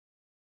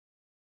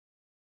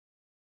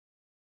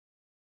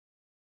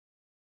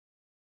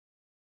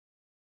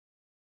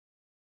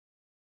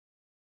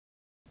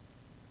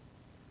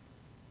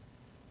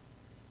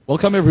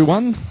Welcome,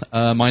 everyone.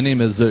 My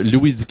name is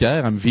Louis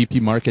Dicker. I'm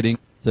VP Marketing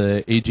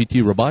at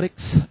AGT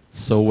Robotics.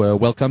 So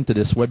welcome to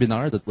this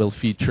webinar that will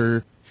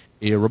feature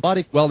a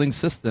robotic welding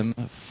system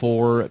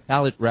for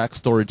pallet rack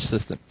storage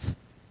systems.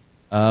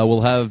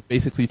 We'll have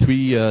basically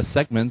three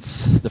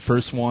segments. The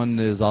first one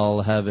is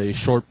I'll have a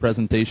short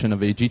presentation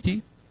of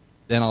AGT.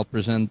 Then I'll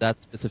present that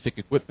specific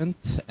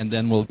equipment, and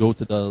then we'll go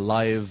to the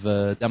live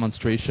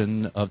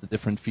demonstration of the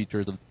different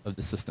features of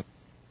the system.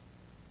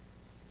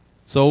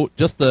 So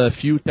just a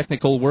few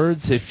technical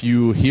words. If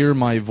you hear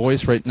my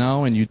voice right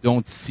now and you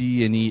don't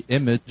see any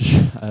image,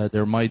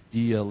 there might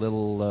be a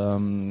little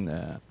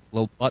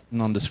little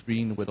button on the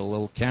screen with a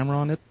little camera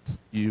on it.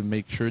 You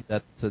make sure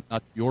that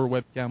not your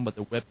webcam, but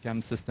the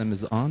webcam system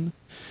is on.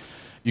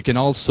 You can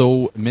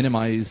also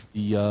minimize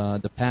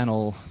the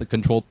panel, the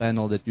control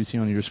panel that you see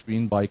on your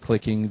screen by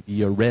clicking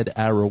the red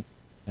arrow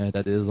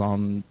that is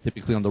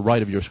typically on the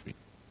right of your screen.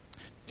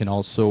 You can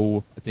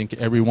also, I think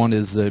everyone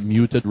is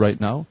muted right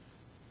now.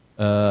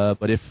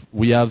 But if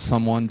we have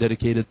someone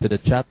dedicated to the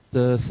chat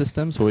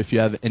system, so if you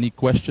have any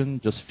question,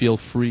 just feel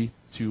free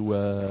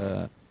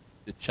to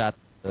chat,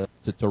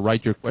 to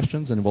write your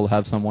questions, and we'll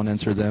have someone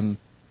answer them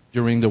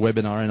during the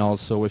webinar and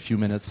also a few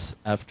minutes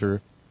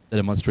after the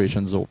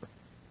demonstration is over.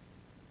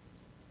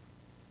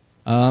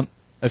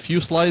 A few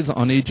slides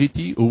on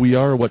AGT, who we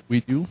are, what we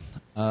do.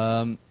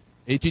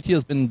 AGT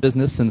has been in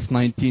business since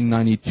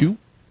 1992.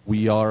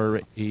 We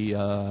are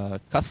a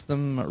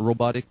custom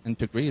robotic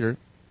integrator.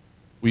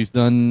 We've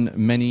done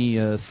many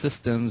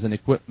systems and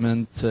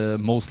equipment,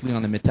 mostly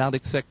on the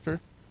metallic sector,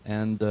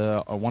 and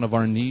one of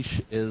our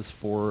niche is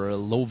for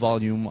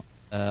low-volume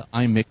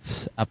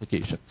iMix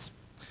applications.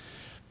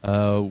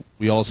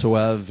 We also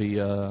have,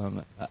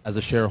 as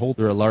a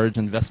shareholder, a large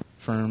investment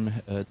firm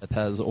that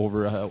has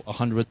over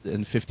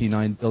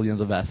 159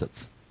 billion of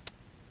assets.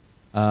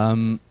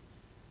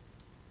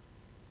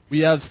 We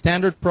have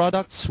standard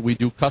products, we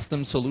do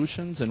custom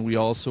solutions, and we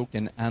also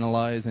can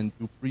analyze and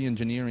do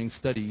pre-engineering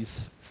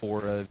studies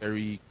for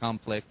very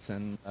complex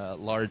and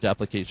large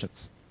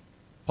applications.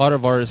 Part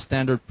of our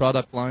standard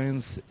product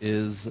lines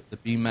is the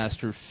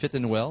Beammaster Fit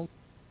and Weld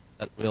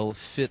that will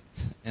fit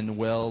and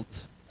weld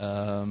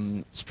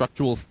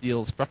structural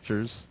steel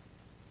structures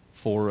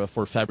for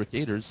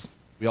fabricators.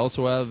 We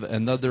also have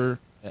another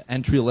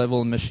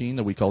entry-level machine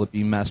that we call a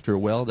Beammaster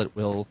Weld that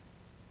will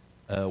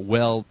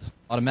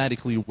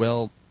automatically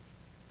weld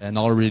an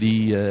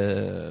already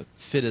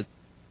fitted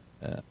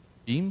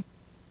beam.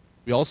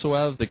 We also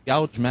have the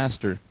Gouge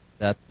Master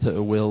that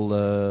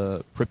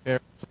will prepare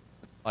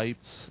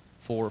pipes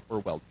for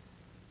welding.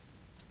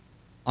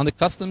 On the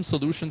custom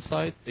solution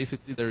side,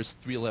 basically there's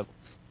three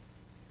levels.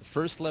 The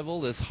first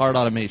level is hard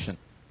automation.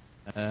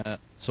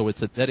 So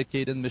it's a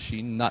dedicated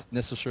machine, not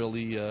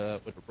necessarily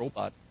with a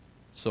robot.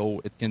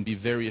 So it can be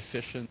very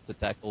efficient to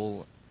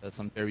tackle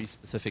some very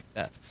specific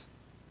tasks.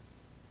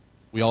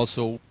 We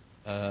also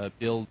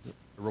build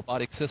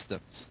robotic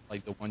systems,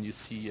 like the one you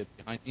see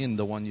behind me and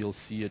the one you'll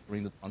see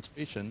during the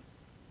demonstration.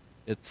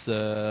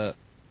 It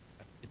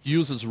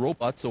uses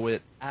robots, so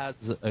it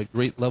adds a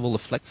great level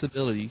of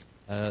flexibility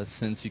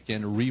since you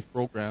can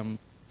reprogram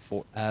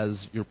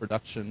as your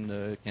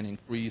production can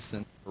increase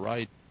in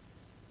variety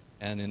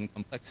and in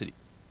complexity.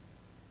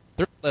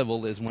 Third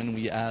level is when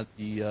we add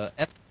the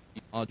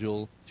SLT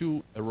module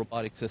to a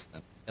robotic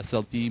system.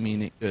 SLT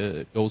meaning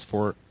goes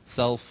for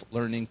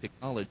self-learning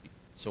technology.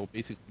 So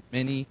basically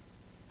many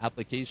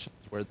applications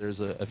where there's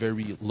a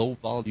very low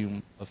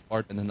volume of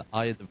part and an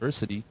high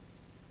diversity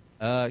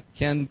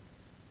can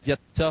get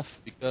tough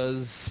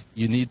because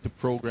you need to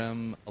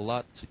program a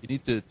lot. You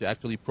need to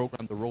actually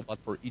program the robot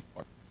for each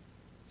part.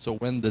 So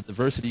when the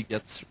diversity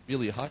gets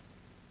really high,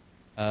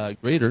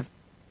 greater,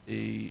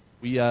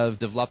 we have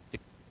developed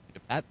a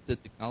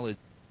patented technology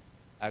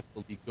to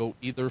actually go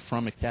either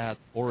from a CAD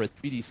or a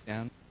 3D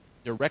scan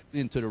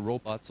directly into the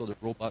robot, so the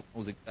robot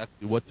knows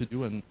exactly what to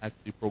do and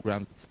actually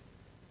programs it.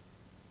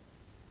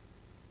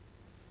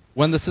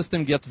 When the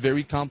system gets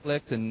very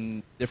complex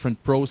and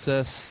different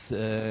process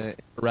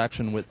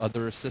interaction with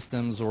other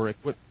systems or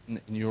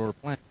equipment in your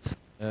plant,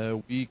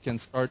 we can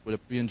start with a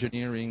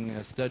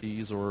pre-engineering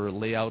studies or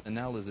layout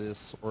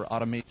analysis or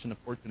automation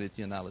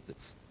opportunity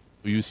analysis.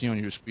 So you see on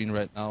your screen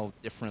right now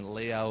different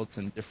layouts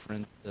and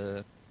different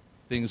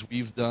things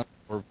we've done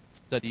or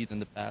studied in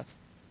the past.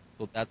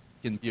 So that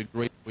can be a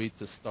great way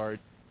to start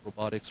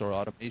robotics or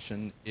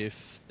automation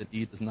if the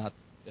need is not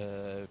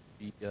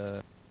be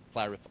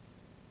clarified.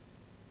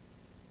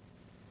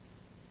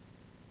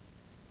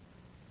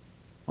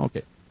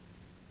 Okay.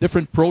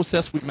 Different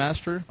process we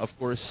master. Of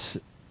course,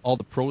 all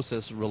the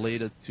process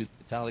related to the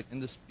metallic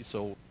industry.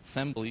 So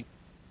assembly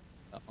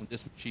on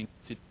this machine,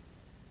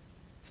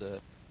 it's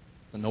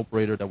an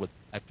operator that would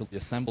actually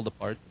assemble the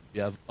part. We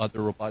have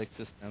other robotic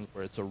systems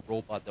where it's a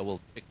robot that will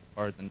pick the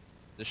part and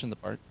position the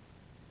part.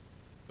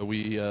 So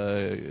we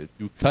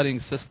do cutting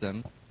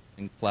system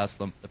in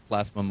plasma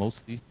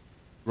mostly,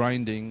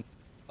 grinding,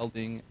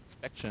 welding,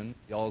 inspection.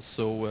 We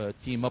also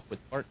team up with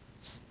partners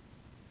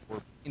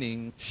for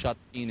peening, shot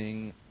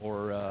peening,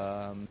 or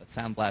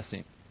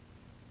sandblasting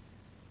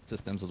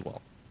systems as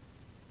well.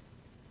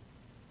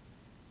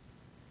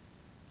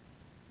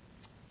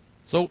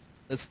 So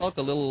let's talk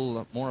a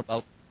little more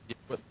about the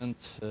equipment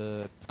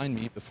behind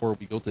me before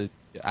we go to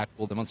the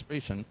actual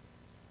demonstration.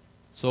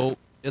 So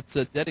it's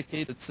a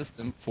dedicated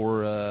system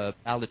for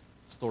pallet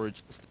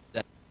storage system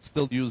that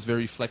still use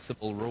very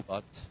flexible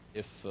robot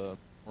if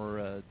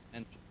more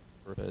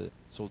dimension,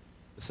 so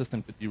the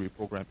system could be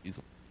reprogrammed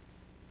easily.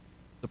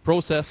 The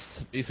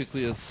process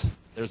basically is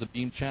there's a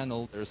beam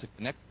channel, there's a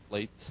connector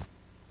plate,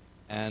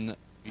 and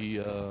we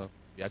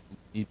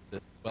actually need the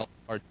weld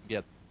part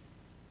together.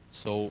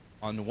 So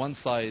on one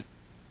side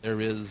there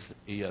is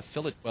a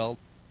fillet weld,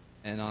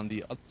 and on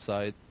the other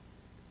side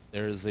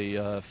there is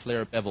a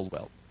flare bevel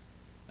weld.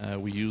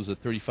 We use a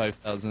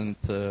 35,000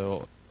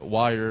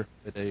 wire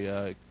with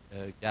a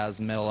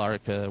gas metal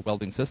arc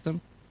welding system.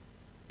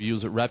 We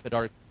use a rapid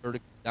arc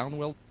vertical down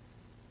weld,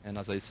 and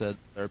as I said,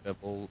 flare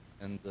bevel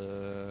and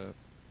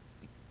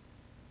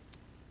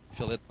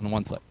fillet on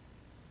one side.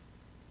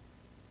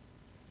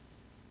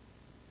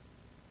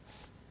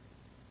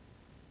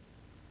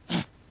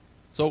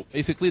 So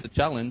basically the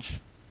challenge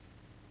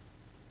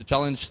to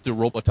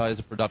robotize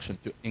the production,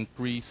 to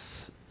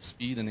increase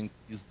speed and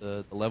increase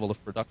the level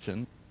of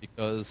production,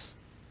 because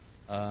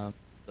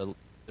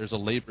there's a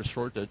labor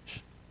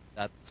shortage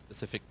that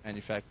specific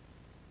manufacturer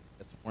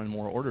gets more and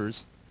more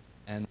orders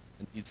and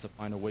it needs to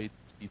find a way to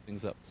speed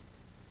things up.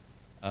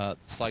 The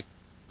cycle,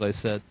 as I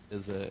said,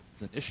 is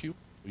an issue.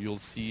 You'll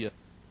see a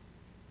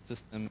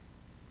system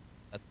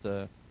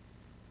that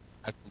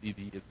actually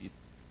the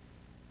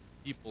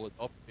people, the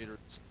operators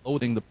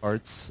loading the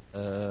parts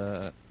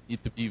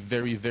need to be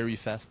very, very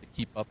fast to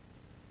keep up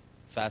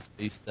fast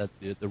pace that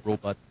the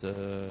robot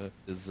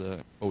is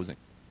posing.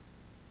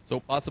 So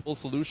possible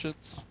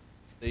solutions: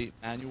 stay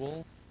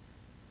manual,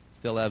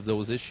 still have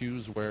those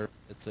issues where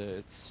it's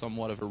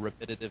somewhat of a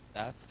repetitive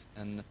task,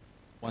 and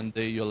one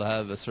day you'll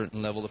have a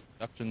certain level of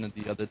production, and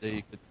the other day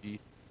it could be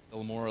a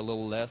little more, a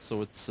little less.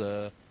 So it's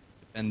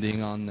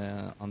depending on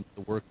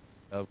the work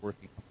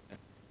working on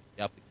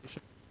the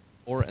application,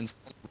 or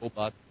install a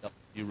robot that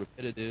will be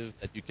repetitive,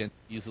 that you can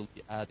easily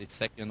add a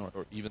second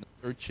or even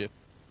a third shift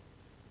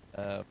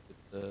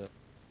with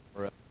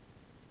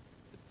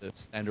the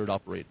standard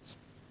operators.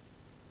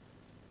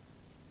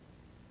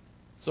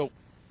 So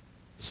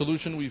the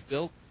solution we've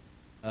built,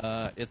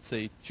 it's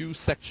a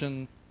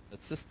two-section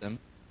system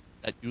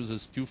that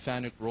uses two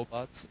FANUC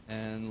robots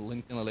and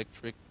Lincoln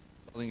Electric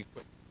welding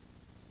equipment.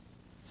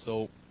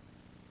 So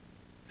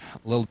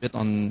a little bit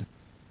on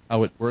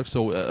how it works.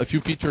 So a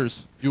few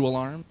features: dual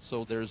arm.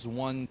 So there's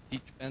one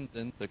teach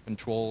pendant, a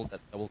control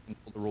that will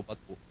control the robot.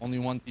 Only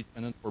one teach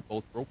pendant for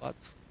both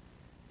robots.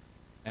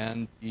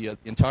 And the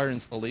entire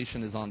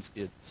installation is on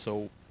skid.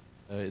 So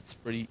it's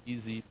pretty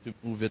easy to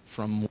move it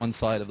from one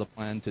side of the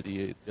plant to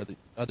the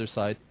other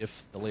side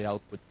if the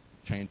layout would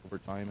change over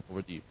time and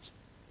over the years.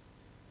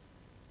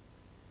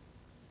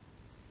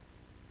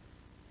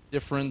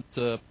 Different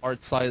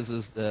part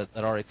sizes that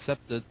are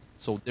accepted.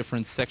 So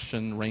different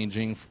section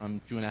ranging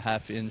from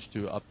 2.5 inch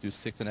to up to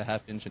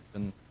 6.5 inch,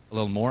 and a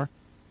little more.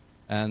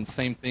 And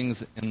same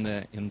things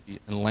in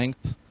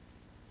length.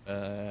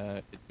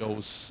 It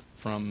goes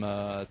from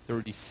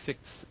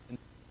 36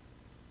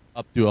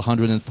 up to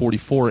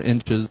 144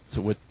 inches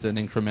with an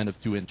increment of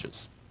 2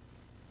 inches.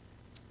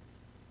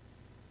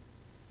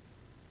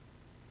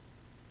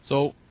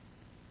 So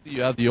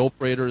you have the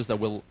operators that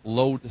will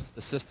load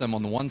the system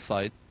on one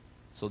side.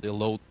 So they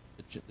load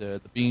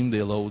the beam,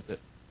 they load the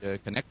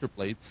connector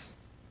plates.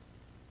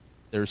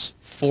 There's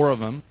 4 of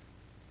them.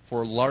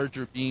 For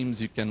larger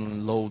beams, you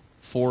can load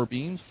 4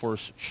 beams. For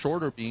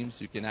shorter beams,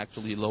 you can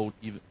actually load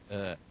even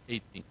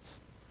 8 beams.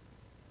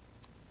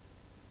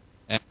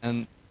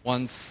 And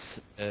once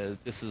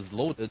this is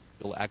loaded,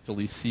 you'll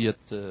actually see it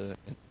in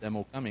the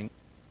demo coming.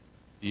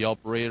 The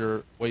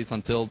operator waits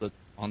until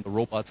on the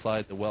robot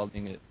side the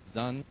welding is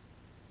done.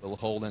 Will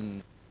hold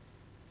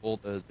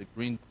the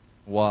green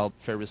while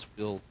Ferris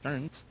wheel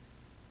turns,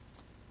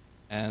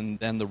 and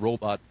then the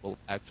robot will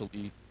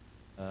actually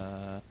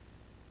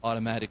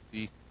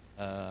automatically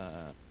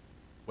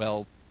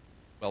weld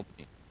the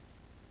beam.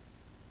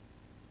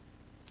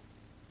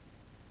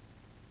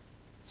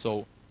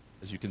 So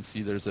as you can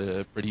see, there's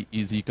a pretty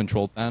easy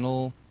control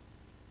panel.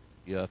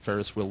 The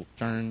Ferris wheel will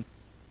turn,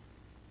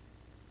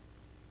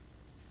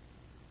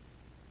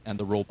 and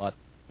the robot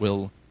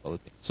will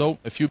weld it. So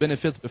a few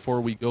benefits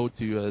before we go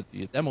to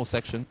the demo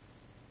section.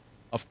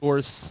 Of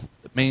course,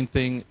 the main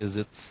thing is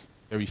it's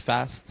very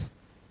fast.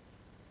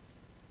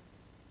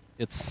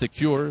 It's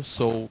secure,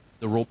 so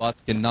the robot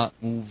cannot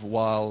move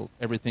while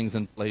everything's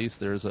in place.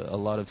 There's a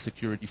lot of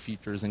security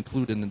features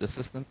included in the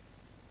system.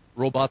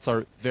 Robots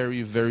are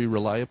very, very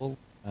reliable.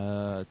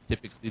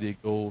 Typically, they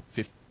go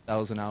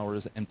 50,000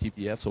 hours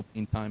MTBF, so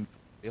mean time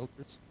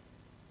failures.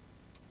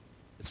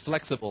 It's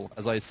flexible.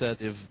 As I said,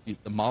 if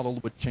the model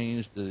would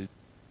change, the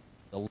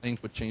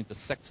length would change, the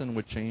section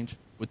would change, it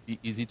would be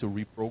easy to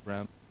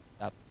reprogram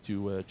that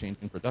to change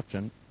in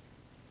production,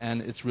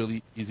 and it's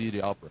really easy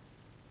to operate.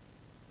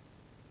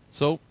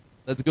 So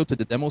let's go to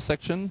the demo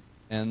section,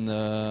 and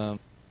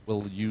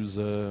we'll use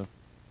a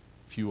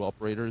few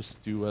operators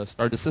to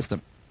start the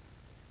system.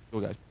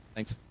 Go, guys.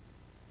 Thanks.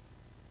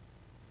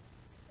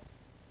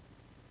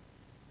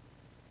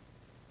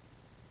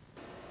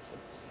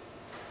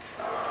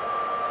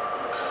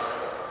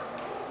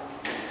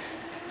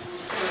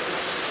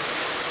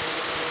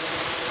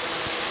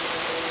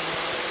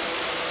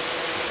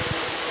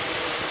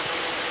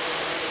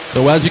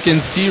 So as you can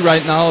see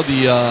right now,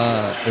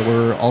 there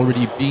were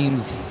already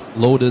beams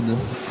loaded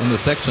in the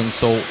section.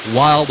 So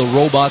while the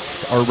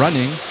robots are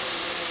running,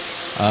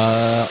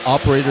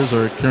 operators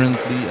are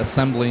currently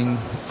assembling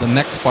the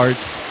next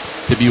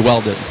parts to be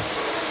welded.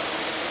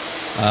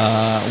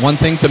 One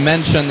thing to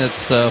mention,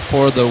 it's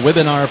for the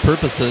webinar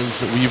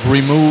purposes, we've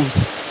removed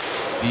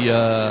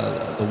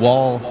the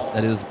wall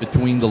that is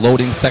between the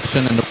loading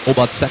section and the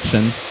robot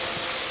section,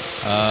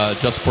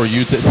 just for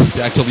you to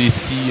actually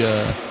see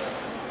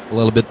a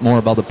little bit more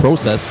about the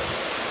process.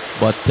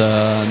 But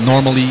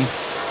normally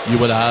you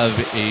would have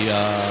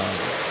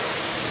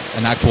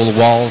an actual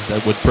wall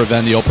that would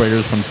prevent the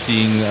operators from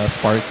seeing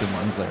sparks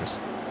and flares.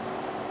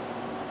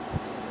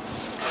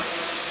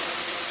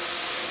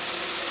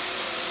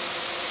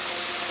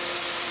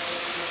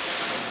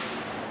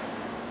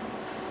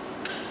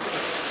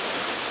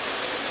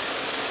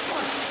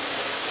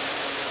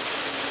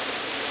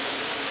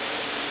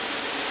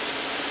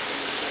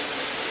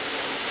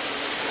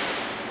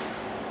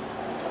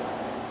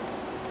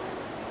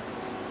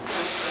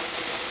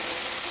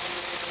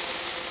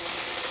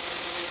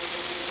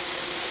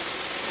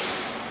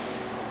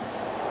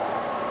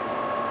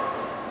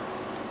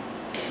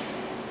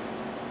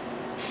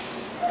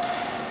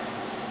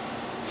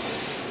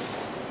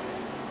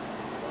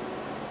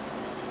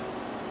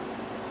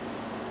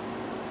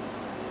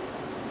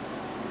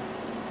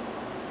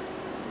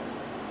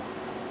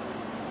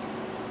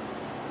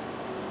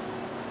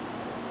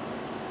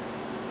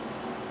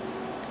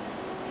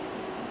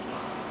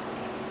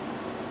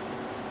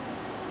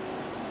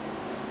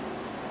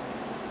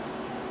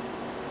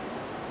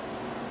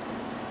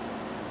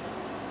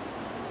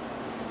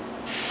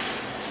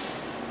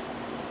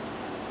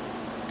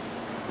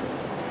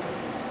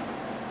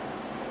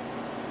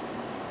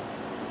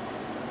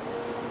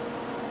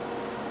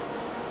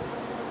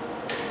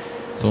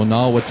 So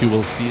now what you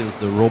will see is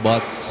the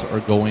robots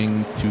are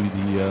going to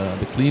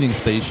the cleaning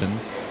station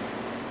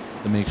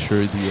to make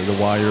sure the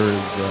wire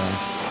is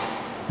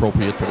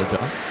appropriate for the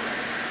job.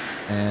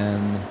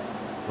 And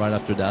right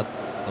after that,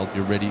 they'll be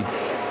ready to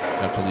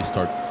actually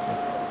start.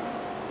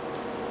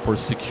 For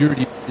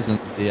security reasons,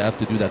 they have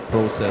to do that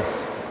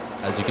process.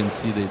 As you can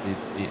see,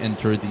 they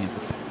enter the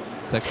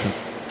section.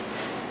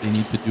 They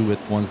need to do it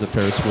once the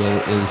Ferris wheel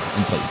is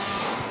in place.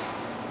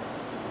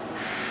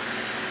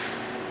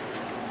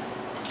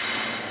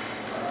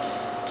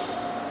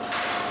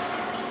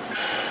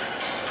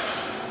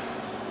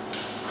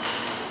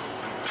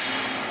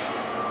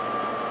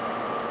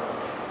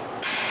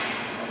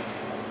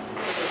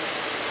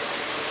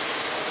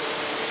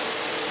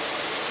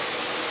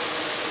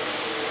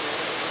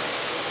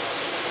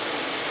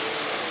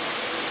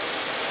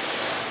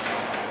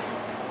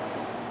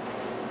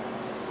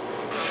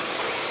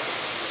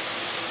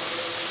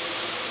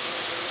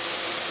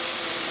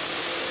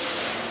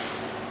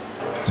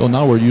 So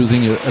now we're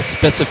using a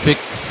specific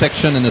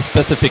section and a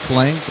specific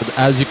length. But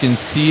as you can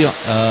see,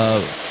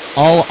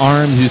 all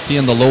arms you see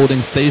in the loading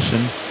station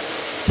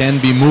can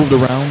be moved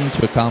around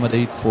to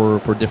accommodate for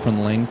different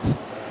length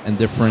and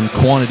different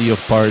quantity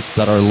of parts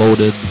that are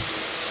loaded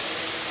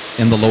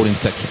in the loading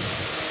section.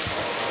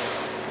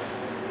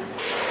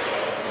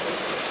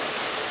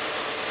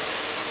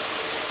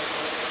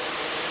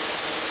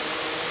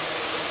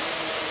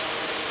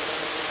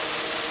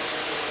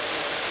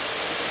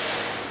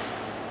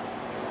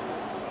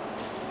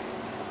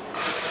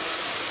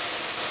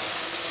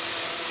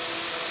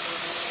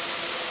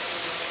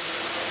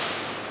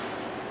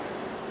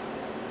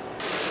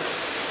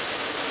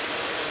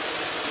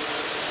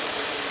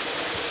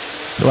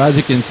 So as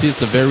you can see,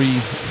 it's a very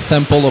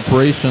simple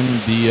operation.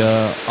 The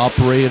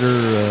operator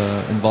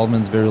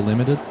involvement is very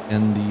limited,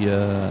 and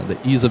the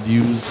ease of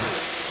use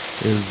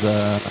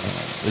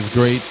is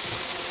great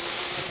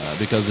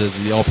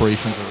because the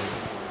operations are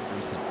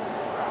very simple.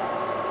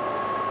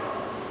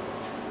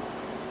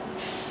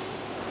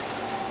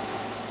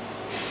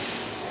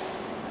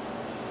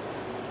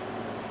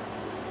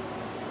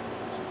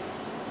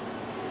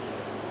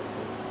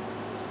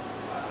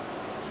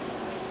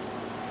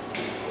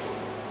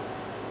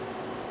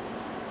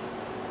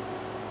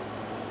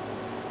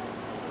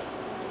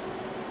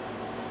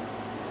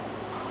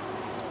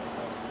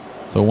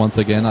 So once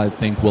again, I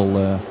think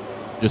we'll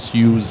just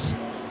use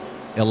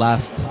a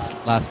last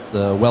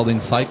welding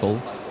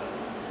cycle,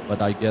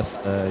 but I guess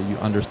you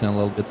understand a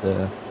little bit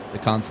the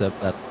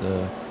concept that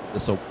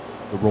the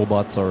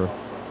robots are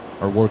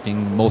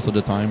working most of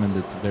the time, and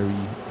it's a very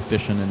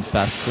efficient and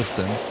fast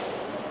system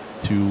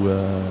to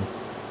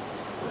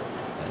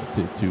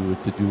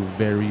do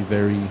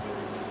very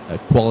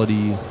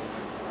quality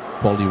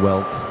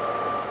welds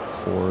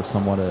for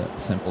somewhat a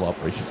simple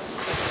operation.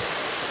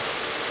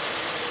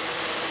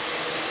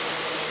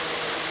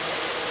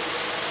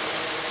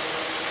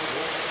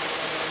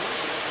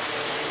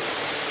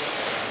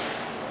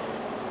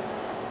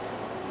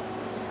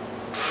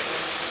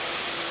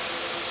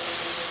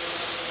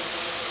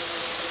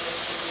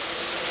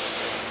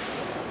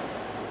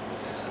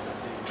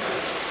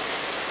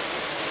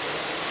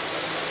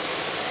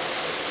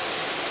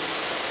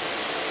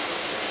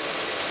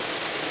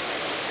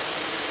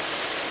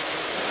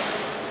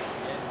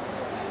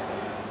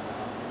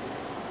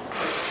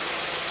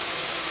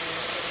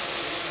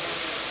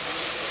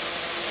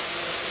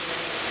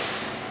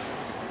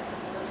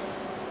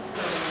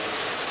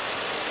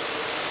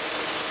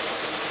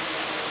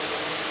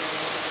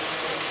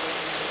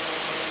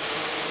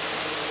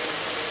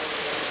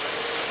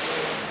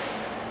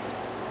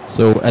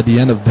 So at the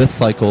end of this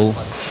cycle,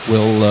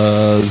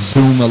 we'll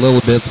zoom a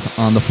little bit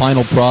on the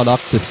final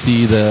product to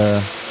see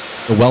the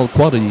weld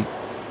quality,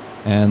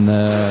 and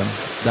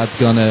that's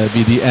going to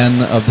be the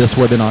end of this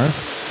webinar.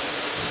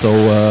 So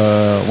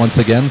once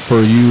again, for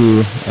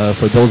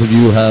those of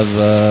you who have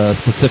a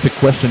specific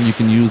question, you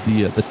can use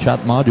the chat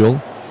module,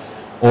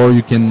 or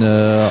you can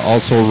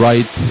also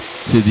write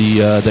to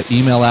the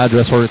email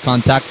address, or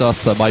contact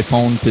us by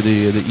phone to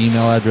the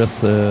email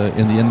address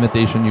in the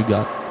invitation you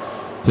got,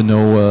 to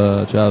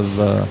know to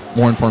have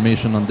more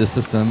information on this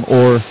system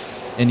or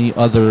any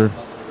other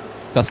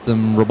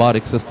custom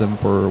robotic system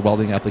for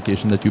welding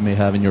application that you may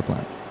have in your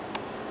plant.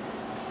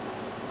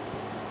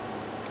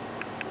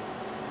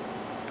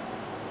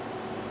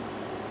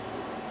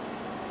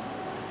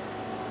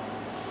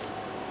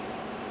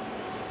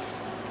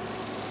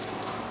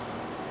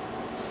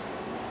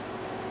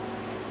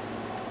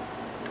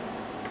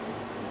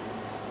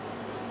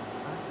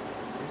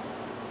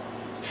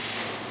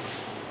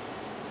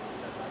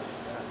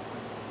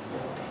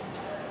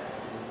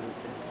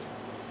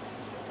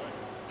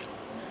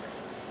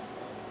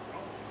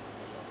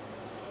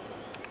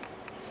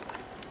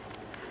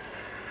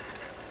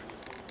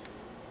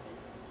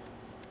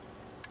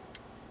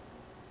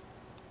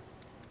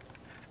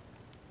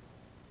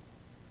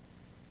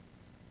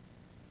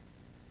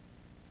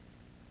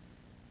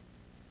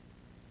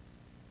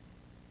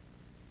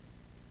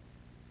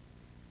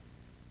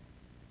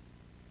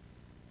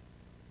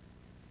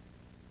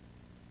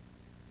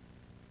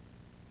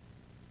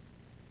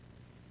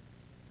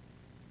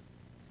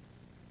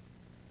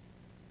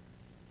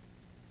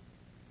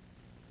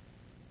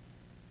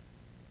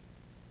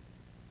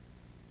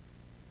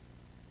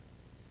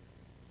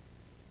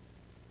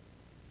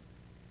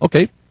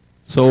 Okay,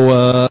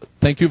 so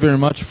thank you very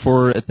much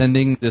for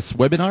attending this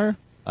webinar.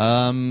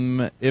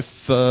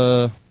 If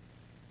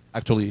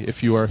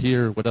you are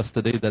here with us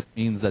today, that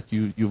means that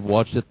you've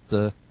watched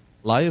it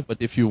live. But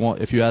if you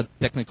had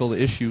technical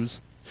issues,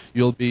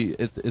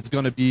 it's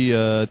going to be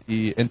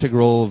the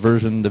integral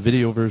version, the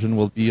video version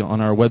will be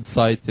on our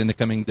website in the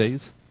coming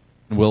days.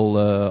 And we'll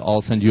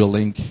all send you a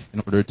link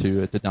in order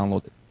to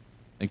download it.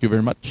 Thank you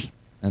very much,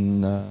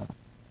 and have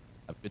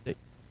a good day.